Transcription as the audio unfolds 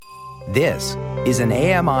This is an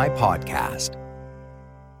AMI podcast.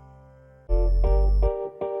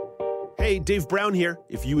 Hey, Dave Brown here.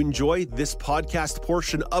 If you enjoy this podcast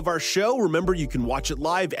portion of our show, remember you can watch it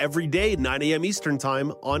live every day at 9 a.m. Eastern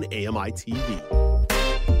Time on AMI TV.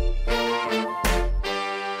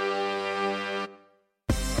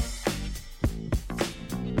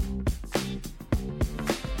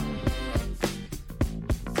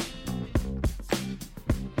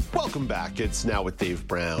 Welcome back. It's Now with Dave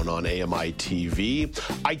Brown on AMI TV.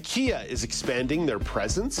 Ikea is expanding their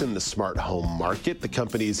presence in the smart home market. The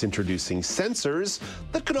company is introducing sensors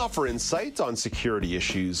that can offer insight on security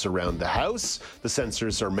issues around the house. The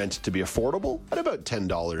sensors are meant to be affordable at about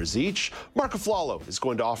 $10 each. Marc Aflalo is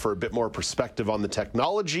going to offer a bit more perspective on the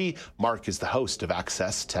technology. Marc is the host of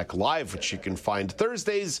Access Tech Live, which you can find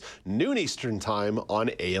Thursdays, noon Eastern Time on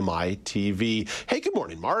AMI TV. Hey, good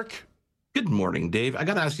morning, Marc. Good morning, Dave. I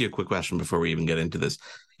got to ask you a quick question before we even get into this.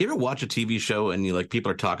 You ever watch a TV show and people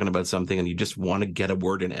are talking about something and you just want to get a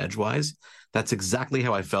word in edgewise? That's exactly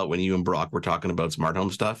how I felt when you and Brock were talking about smart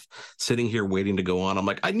home stuff. Sitting here waiting to go on, I'm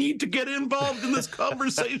like, I need to get involved in this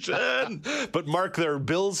conversation. But Marc, there are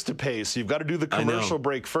bills to pay, so you've got to do the commercial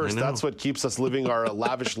break first. That's what keeps us living our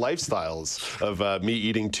lavish lifestyles of me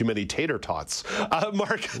eating too many tater tots.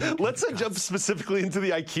 Marc, let's jump specifically into the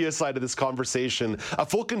IKEA side of this conversation. A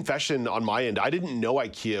full confession on my end, I didn't know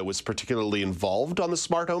IKEA was particularly involved on the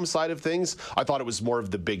smart home side of things. I thought it was more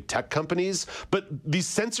of the big tech companies. But these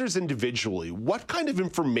sensors individually, what kind of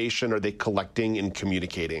information are they collecting and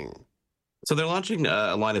communicating? So they're launching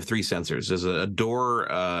a line of 3 sensors. There's a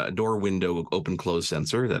door window open close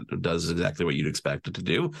sensor that does exactly what you'd expect it to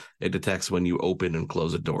do. It detects when you open and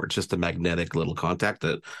close a door. It's just a magnetic little contact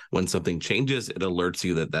that when something changes, it alerts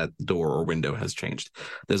you that that door or window has changed.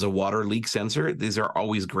 There's a water leak sensor. These are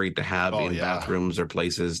always great to have in bathrooms or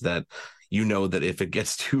places that you know that if it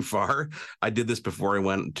gets too far. I did this before I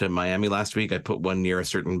went to Miami last week. I put one near a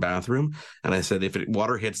certain bathroom, and I said, if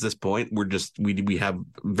water hits this point, we have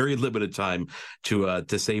very limited time to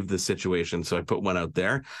save this situation. So I put one out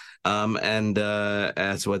there, so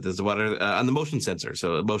what does the water on the motion sensor?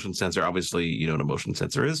 So a motion sensor, obviously, you know what a motion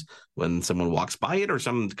sensor is. When someone walks by it or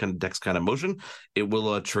some kind of detects kind of motion, it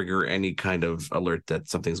will trigger any kind of alert that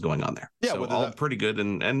something's going on there. Yeah, so all pretty good,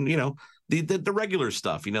 and you know. The regular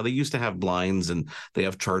stuff, they used to have blinds and they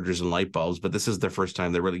have chargers and light bulbs, but this is their first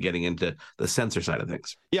time they're really getting into the sensor side of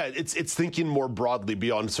things. Yeah, it's thinking more broadly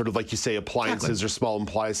beyond sort of like you say appliances or small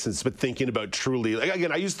appliances, but thinking about truly,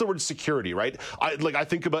 again, I use the word security, right? I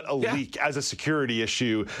think about a leak as a security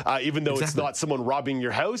issue, even though it's not someone robbing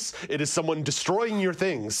your house, it is someone destroying your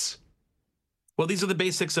things. Well, these are the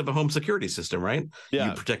basics of a home security system, right? Yeah.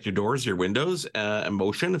 You protect your doors, your windows,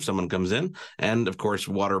 motion if someone comes in, and of course,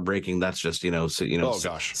 water breaking. That's just oh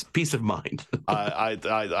gosh, peace of mind. I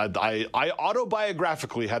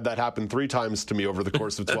autobiographically had that happen 3 times to me over the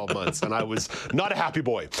course of 12 months, and I was not a happy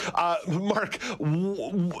boy. Marc,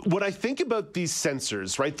 when I think about these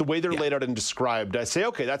sensors, right, the way they're laid out and described, I say,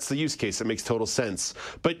 okay, that's the use case. It makes total sense.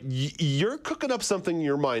 But you're cooking up something in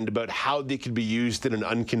your mind about how they could be used in an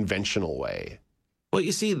unconventional way. Well,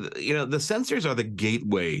 you see, the sensors are the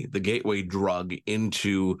gateway drug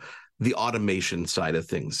into the automation side of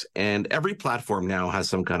things. And every platform now has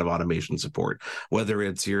some kind of automation support, whether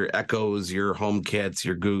it's your Echoes, your HomeKits,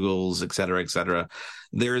 your Googles, et cetera, et cetera.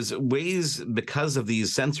 There's ways because of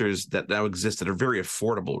these sensors that now exist at a very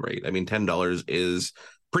affordable rate. I mean, $10 is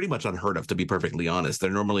pretty much unheard of, to be perfectly honest. They're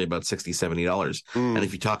normally about $60, $70. And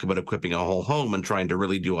if you talk about equipping a whole home and trying to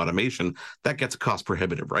really do automation, that gets cost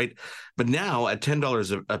prohibitive, right? But now at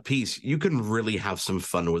 $10 a piece, you can really have some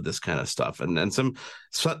fun with this kind of stuff. And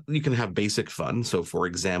you can have basic fun. So for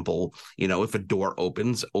example, if a door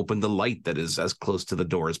opens, open the light that is as close to the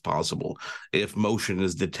door as possible. If motion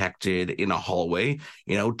is detected in a hallway,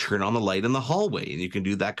 turn on the light in the hallway, and you can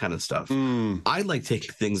do that kind of stuff. I like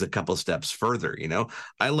taking things a couple steps further,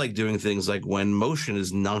 I like doing things like when motion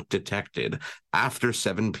is not detected after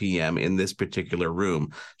 7 p.m. in this particular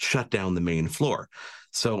room, shut down the main floor.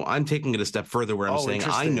 So I'm taking it a step further where I'm saying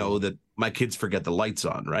I know that my kids forget the lights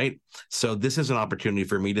on, right? So this is an opportunity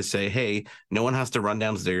for me to say, hey, no one has to run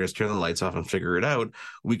downstairs, turn the lights off and figure it out.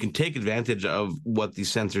 We can take advantage of what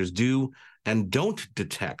these sensors do and don't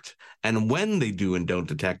detect, and when they do and don't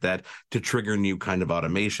detect that, to trigger new kind of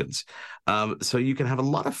automations. So you can have a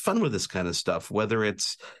lot of fun with this kind of stuff, whether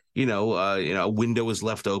it's a window is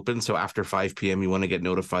left open. So after 5 p.m., you want to get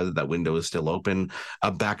notified that that window is still open.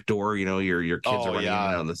 A back door, your kids are running in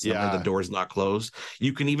and out in the summer, the door's not closed.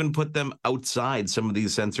 You can even put them outside. Some of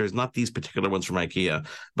these sensors, not these particular ones from IKEA,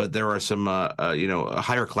 but there are some,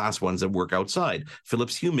 higher class ones that work outside.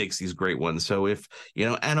 Philips Hue makes these great ones. So if,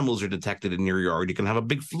 animals are detected in your yard, you can have a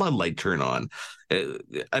big floodlight turn on.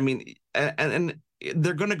 And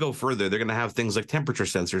they're going to go further. They're going to have things like temperature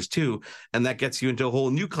sensors too, and that gets you into a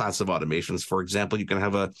whole new class of automations. For example, you can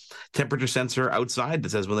have a temperature sensor outside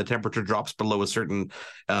that says when the temperature drops below a certain,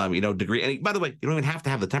 degree. And by the way, you don't even have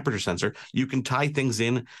to have the temperature sensor. You can tie things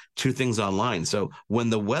in to things online. So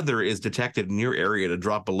when the weather is detected in your area to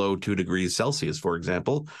drop below 2 degrees Celsius, for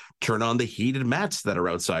example, turn on the heated mats that are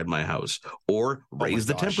outside my house, or raise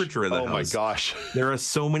the temperature in the house. Oh my gosh! There are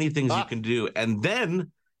so many things you can do, and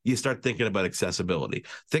then you start thinking about accessibility.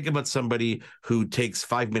 Think about somebody who takes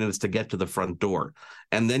 5 minutes to get to the front door.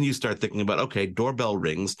 And then you start thinking about, okay, doorbell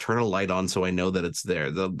rings, turn a light on so I know that it's there,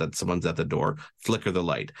 that someone's at the door, flicker the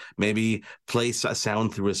light. Maybe place a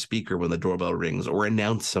sound through a speaker when the doorbell rings, or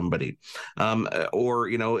announce somebody, or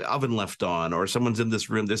oven left on, or someone's in this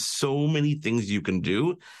room. There's so many things you can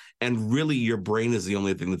do. And really, your brain is the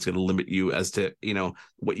only thing that's going to limit you as to,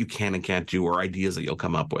 what you can and can't do, or ideas that you'll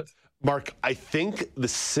come up with. Mark, I think the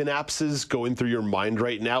synapses going through your mind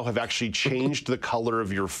right now have actually changed the color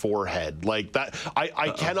of your forehead. Like that, I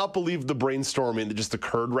cannot believe the brainstorming that just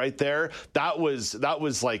occurred right there. That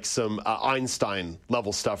was like some Einstein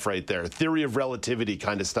level stuff right there. Theory of relativity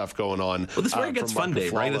kind of stuff going on. Well, this is where it gets fun,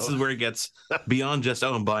 Dave, right? This is where it gets beyond just,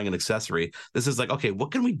 I'm buying an accessory. This is like, okay, what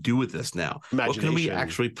can we do with this now? What can we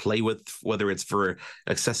actually play with, whether it's for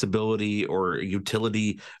accessibility or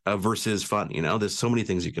utility versus fun? There's so many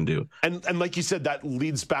things you can do. And like you said, that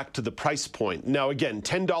leads back to the price point. Now, again,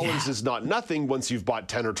 $10 is not nothing once you've bought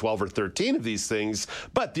 10 or 12 or 13 of these things.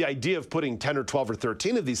 But the idea of putting 10 or 12 or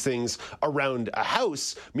 13 of these things around a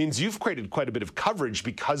house means you've created quite a bit of coverage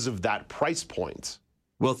because of that price point.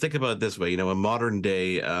 Well, think about it this way. A modern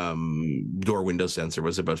day door window sensor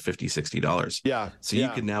was about $50, $60. Yeah. So you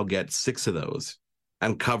can now get 6 of those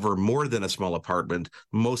and cover more than a small apartment,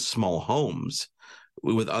 most small homes,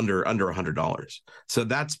 with under $100. So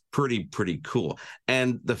that's pretty cool.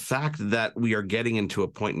 And the fact that we are getting into a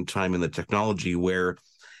point in time in the technology where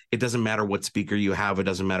it doesn't matter what speaker you have, it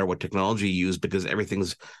doesn't matter what technology you use, because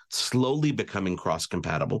everything's slowly becoming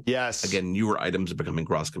cross-compatible. Yes. Again, newer items are becoming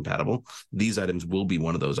cross-compatible. These items will be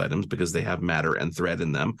one of those items because they have matter and thread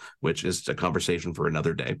in them, which is a conversation for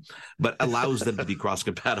another day. But allows them to be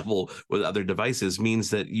cross-compatible with other devices means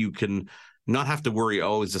that you can not have to worry,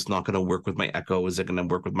 is this not going to work with my Echo? Is it going to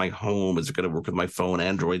work with my Home? Is it going to work with my phone,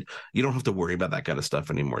 Android? You don't have to worry about that kind of stuff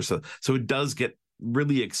anymore. So it does get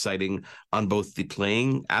really exciting on both the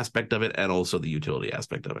playing aspect of it and also the utility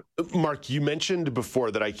aspect of it. Mark, you mentioned before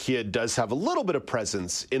that IKEA does have a little bit of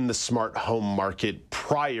presence in the smart home market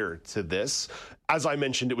prior to this. As I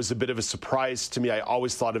mentioned, it was a bit of a surprise to me. I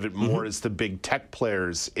always thought of it more as the big tech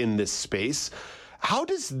players in this space. How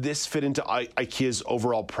does this fit into IKEA's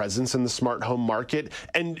overall presence in the smart home market?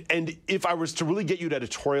 And if I was to really get you to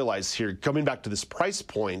editorialize here, coming back to this price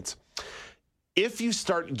point, if you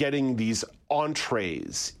start getting these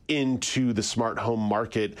entrees into the smart home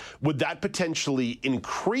market, would that potentially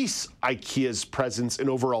increase IKEA's presence in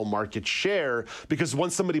overall market share? Because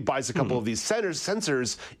once somebody buys a couple of these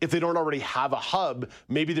sensors, if they don't already have a hub,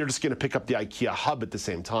 maybe they're just going to pick up the IKEA hub at the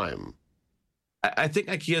same time. I think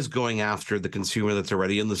IKEA is going after the consumer that's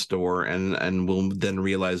already in the store and will then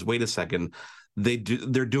realize, wait a second,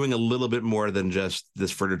 they're doing a little bit more than just this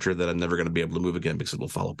furniture that I'm never going to be able to move again because it will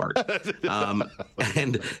fall apart.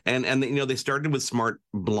 And they started with smart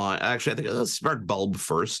blind. Actually, I think it was smart bulb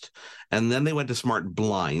first, and then they went to smart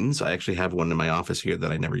blinds. I actually have one in my office here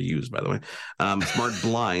that I never use, by the way. Smart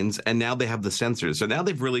blinds, and now they have the sensors. So now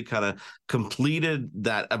they've really kind of completed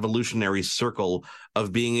that evolutionary circle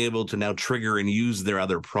of being able to now trigger and use their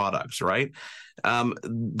other products, right?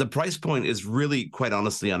 The price point is really, quite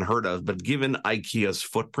honestly, unheard of, but given IKEA's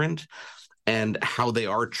footprint and how they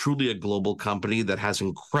are truly a global company that has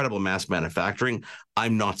incredible mass manufacturing,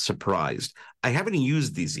 I'm not surprised. I haven't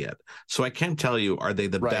used these yet, so I can't tell you, are they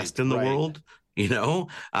the best in the world?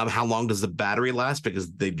 How long does the battery last?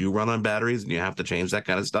 Because they do run on batteries and you have to change that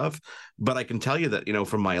kind of stuff. But I can tell you that,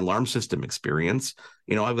 from my alarm system experience,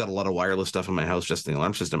 I've got a lot of wireless stuff in my house, just in the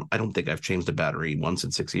alarm system. I don't think I've changed a battery once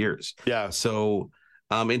in 6 years. Yeah. So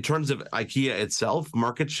in terms of IKEA itself,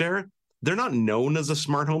 market share, they're not known as a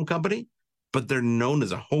smart home company, but they're known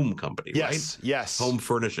as a home company, right? Yes. Home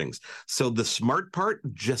furnishings. So the smart part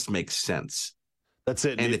just makes sense. That's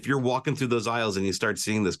it. And if you're walking through those aisles and you start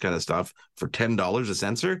seeing this kind of stuff for $10 a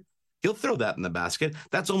sensor, he'll throw that in the basket.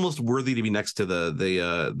 That's almost worthy to be next to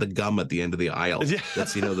the gum at the end of the aisle. Yeah.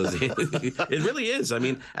 That's it really is. I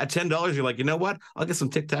mean, at $10, you're like, you know what? I'll get some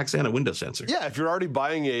Tic Tacs and a window sensor. Yeah, if you're already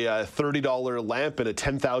buying a $30 lamp and a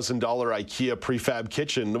 $$10,000 IKEA prefab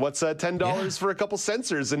kitchen, what's $10 for a couple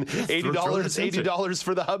sensors and $80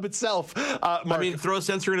 for the hub itself? Mark, I mean, throw a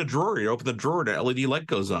sensor in a drawer. You open the drawer, and an LED light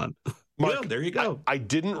goes on. Mark, yeah, there you go. I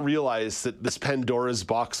didn't realize that this Pandora's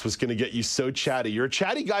box was going to get you so chatty. You're a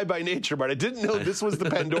chatty guy by nature, but I didn't know this was the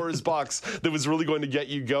Pandora's box that was really going to get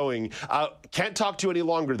you going. Can't talk to you any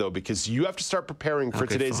longer, though, because you have to start preparing for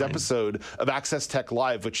today's episode of Access Tech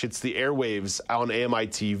Live, which hits the airwaves on AMI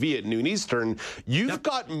TV at noon Eastern. You've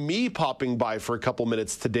got me popping by for a couple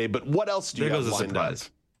minutes today, but what else do you have lined up?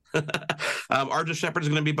 Arja Shepherd is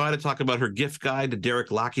going to be by to talk about her gift guide.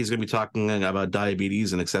 Derek Lackey is going to be talking about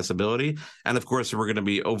diabetes and accessibility. And of course, we're going to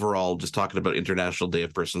be overall just talking about International Day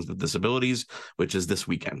of Persons with Disabilities, which is this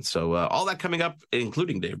weekend. So all that coming up,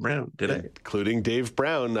 including Dave Brown today. Including Dave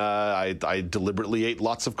Brown. I deliberately ate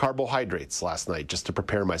lots of carbohydrates last night just to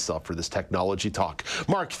prepare myself for this technology talk.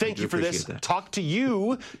 Mark, thank you for this. Talk to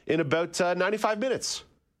you in about 95 minutes.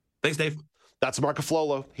 Thanks, Dave. That's Marc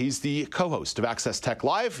Aflalo. He's the co-host of Access Tech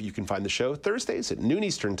Live. You can find the show Thursdays at noon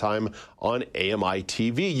Eastern time on AMI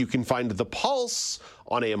TV. You can find The Pulse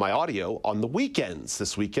on AMI Audio on the weekends.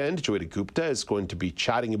 This weekend, Joyita Gupta is going to be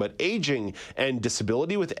chatting about aging and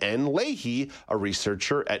disability with Anne Leahy, a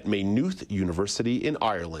researcher at Maynooth University in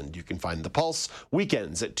Ireland. You can find The Pulse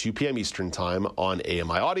weekends at 2 p.m. Eastern time on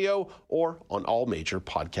AMI Audio or on all major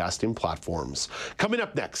podcasting platforms. Coming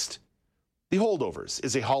up next, The Holdovers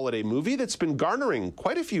is a holiday movie that's been garnering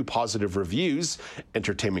quite a few positive reviews.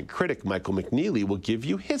 Entertainment critic Michael McNeely will give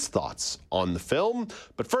you his thoughts on the film.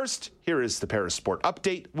 But first, here is the Parasport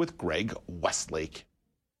Update with Greg Westlake.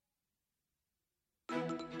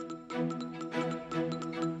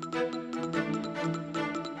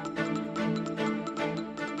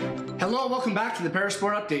 Hello, welcome back to the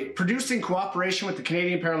Parasport Update, produced in cooperation with the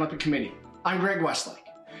Canadian Paralympic Committee. I'm Greg Westlake.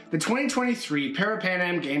 The 2023 Para-Pan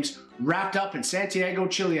Am Games wrapped up in Santiago,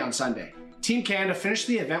 Chile on Sunday. Team Canada finished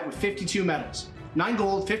the event with 52 medals, 9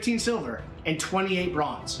 gold, 15 silver, and 28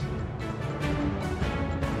 bronze.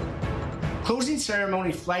 Closing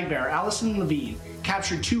ceremony flag bearer Alison Levine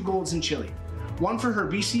captured 2 golds in Chile, 1 for her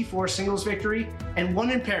BC4 singles victory and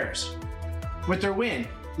 1 in Paris. With their win,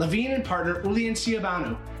 Levine and partner Ulian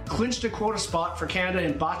Ciobanu clinched a quota spot for Canada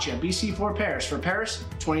in Boccia BC4 Paris for Paris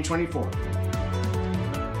 2024.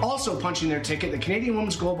 Also punching their ticket, the Canadian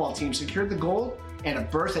women's goalball team secured the gold and a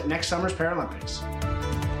berth at next summer's Paralympics.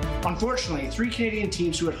 Unfortunately, 3 Canadian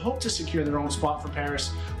teams who had hoped to secure their own spot for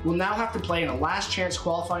Paris will now have to play in a last chance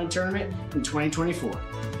qualifying tournament in 2024.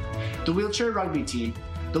 The wheelchair rugby team,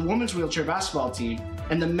 the women's wheelchair basketball team,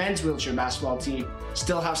 and the men's wheelchair basketball team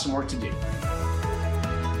still have some work to do.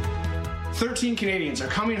 13 Canadians are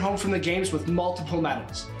coming home from the games with multiple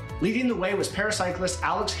medals. Leading the way was paracyclist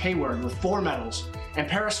Alex Hayward with 4 medals, and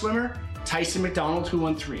para-swimmer Tyson McDonald, who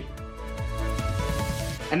won 3.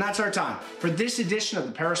 And that's our time for this edition of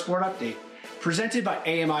the Parasport Update, presented by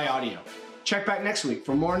AMI Audio. Check back next week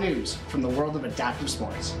for more news from the world of adaptive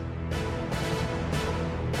sports.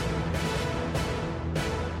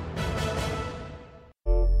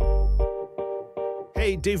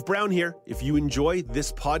 Hey, Dave Brown here. If you enjoy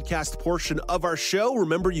this podcast portion of our show,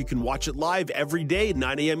 remember you can watch it live every day at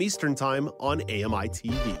 9 a.m. Eastern Time on AMI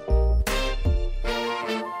TV.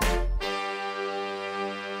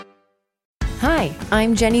 Hi,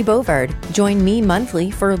 I'm Jenny Bovard. Join me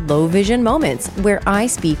monthly for Low Vision Moments, where I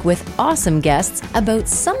speak with awesome guests about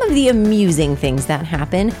some of the amusing things that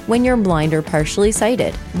happen when you're blind or partially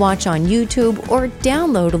sighted. Watch on YouTube or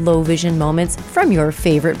download Low Vision Moments from your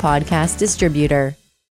favorite podcast distributor.